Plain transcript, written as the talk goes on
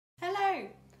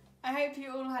I hope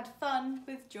you all had fun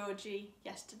with Georgie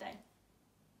yesterday.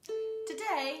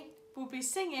 Today we'll be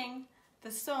singing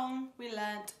the song we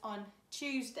learnt on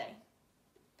Tuesday.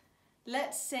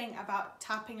 Let's sing about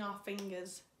tapping our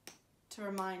fingers to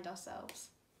remind ourselves.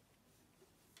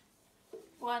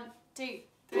 1, 2,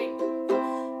 3.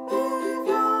 Move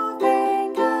your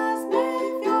fingers,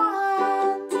 move your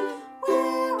hands.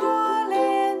 We're all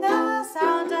in the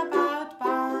Soundabout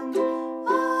band.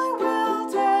 I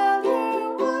will tell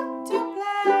you what to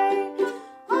play.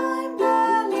 I'm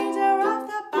the leader of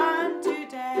the band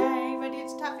today. Ready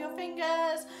to tap your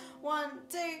fingers? 1,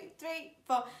 2, 3,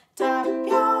 4. Tap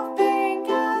your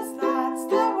fingers, that's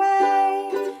the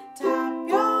way. Tap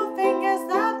your fingers,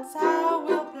 that's how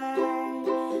we'll play.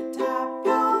 Tap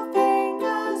your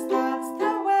fingers, that's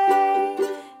the way.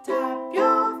 Tap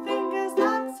your fingers,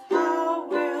 that's how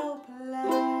we'll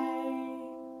play.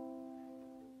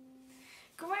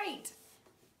 Great!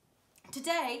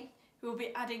 Today we'll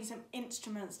be adding some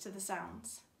instruments to the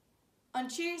sounds. On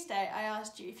Tuesday I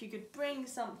asked you if you could bring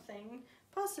something,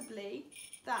 possibly,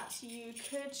 that you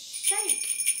could shake.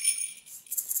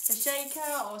 A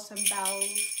shaker or some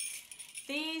bells.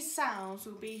 These sounds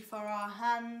will be for our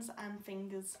hands and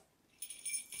fingers.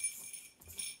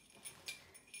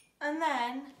 And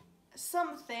then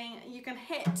something you can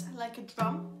hit like a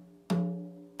drum.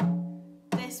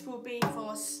 This will be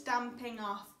for stamping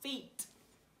our feet,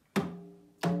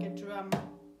 like a drum.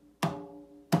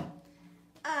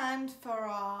 And for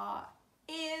our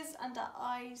ears and our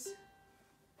eyes,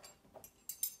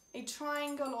 a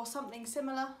triangle or something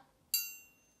similar.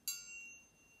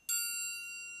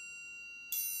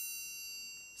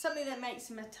 Something that makes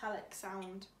a metallic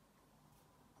sound.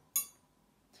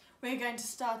 We're going to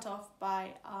start off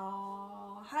by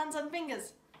our hands and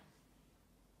fingers.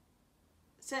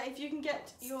 So if you can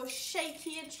get your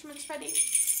shaky instruments ready.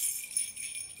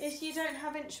 If you don't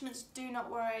have instruments, do not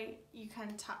worry, you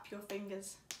can tap your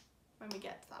fingers when we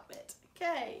get to that bit.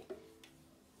 Okay.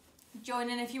 Join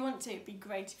in if you want to, it'd be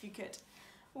great if you could.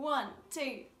 1,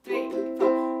 2, 3, 4.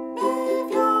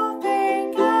 Move your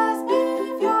fingers,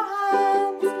 move your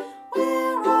hands.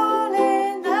 We're all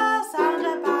in the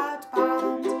Soundabout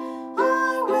band.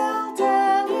 I will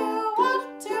tell you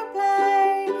what to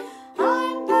play.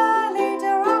 I'm the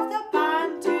leader of the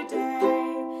band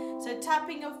today. So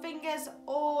tapping your fingers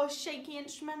or shaky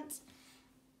instruments.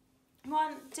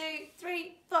 1, 2,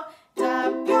 3, 4.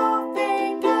 Tap your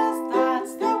fingers,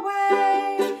 that's the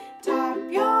way. Tap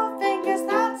your fingers,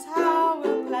 that's how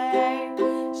we'll play.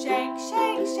 Shake,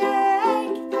 shake,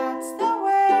 shake, that's the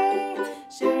way.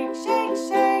 Shake, shake,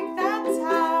 shake, that's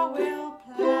how we'll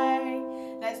play.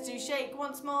 Let's do shake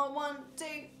once more. 1, 2,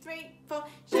 3, 4.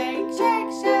 Shake,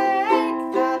 shake,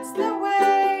 shake, that's the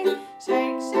way.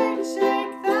 Shake, shake,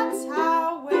 shake, that's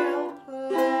how we'll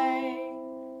play.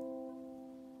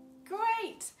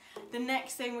 Great! The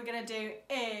next thing we're going to do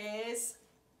is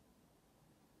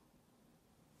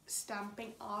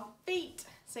stamping our feet.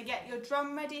 So get your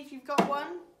drum ready if you've got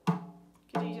one.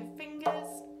 You can use your fingers.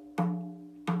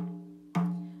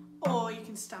 Or you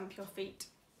can stamp your feet.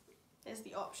 There's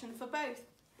the option for both.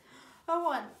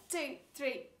 1, 2,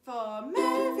 3, 4.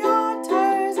 Move your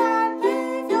toes and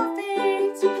move your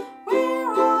feet.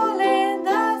 We're all in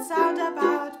the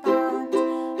Soundabout band.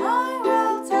 I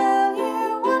will tell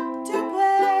you what to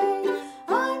play.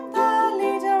 I'm the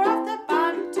leader of the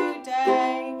band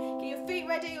today. Get your feet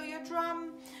ready or your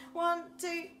drum. 1,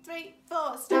 2, 3,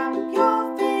 4. Stamp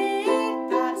your feet,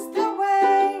 that's the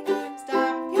way.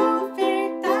 Stamp your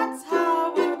feet, that's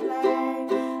how we'll play.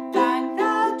 Bang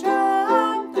the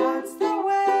drum, that's the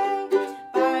way.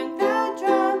 Bang the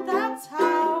drum, that's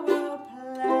how we'll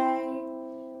play.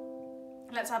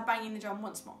 Let's have banging the drum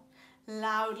once more.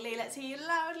 Loudly, let's hear you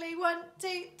loudly. 1,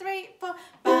 2, 3, 4.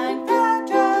 Bang the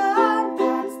drum,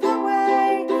 that's the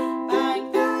way.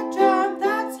 Bang the drum,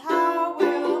 that's how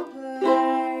we'll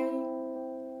play.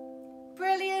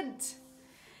 Brilliant.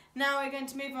 Now we're going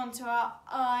to move on to our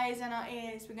eyes and our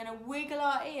ears. We're going to wiggle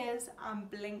our ears and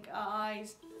blink our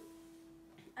eyes.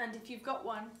 And if you've got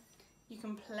one, you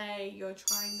can play your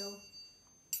triangle.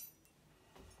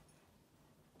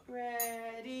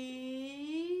 Ready?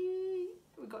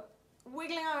 We've got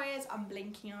wiggling our ears and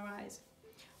blinking our eyes.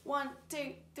 1,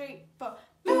 2, 3, 4.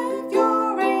 Move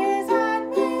your ears and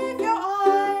move your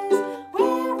eyes.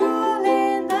 We're all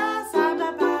in the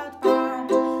Soundabout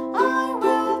band. I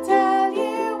will tell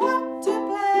you what to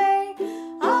play.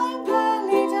 I'm the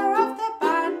leader of the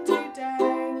band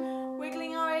today.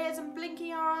 Wiggling our ears and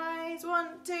blinking our eyes. 1,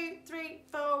 2, 3,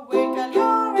 4. Wiggle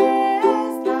your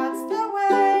ears, that's the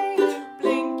way.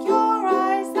 Blink your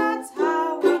eyes, that's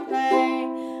how we play.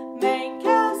 Make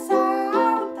a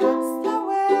sound, that's the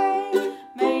way.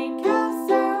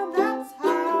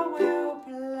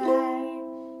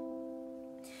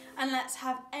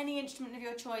 instrument of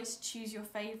your choice, choose your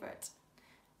favourite.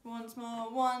 Once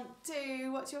more, 1,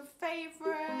 2, what's your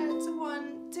favourite?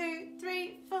 1, 2,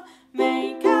 3, 4.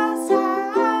 Make a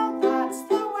sound, that's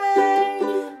the way.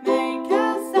 Make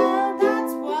a sound,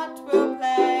 that's what we'll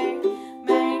play.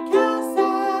 Make a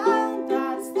sound,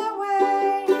 that's the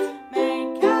way.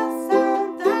 Make a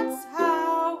sound, that's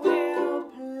how we'll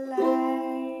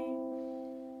play.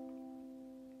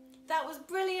 That was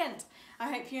brilliant.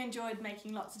 I hope you enjoyed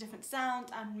making lots of different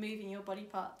sounds and moving your body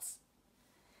parts.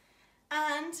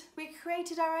 And we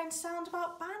created our own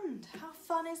Soundabout band. How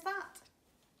fun is that?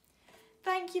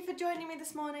 Thank you for joining me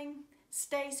this morning.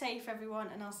 Stay safe everyone,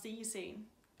 and I'll see you soon.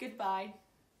 Goodbye.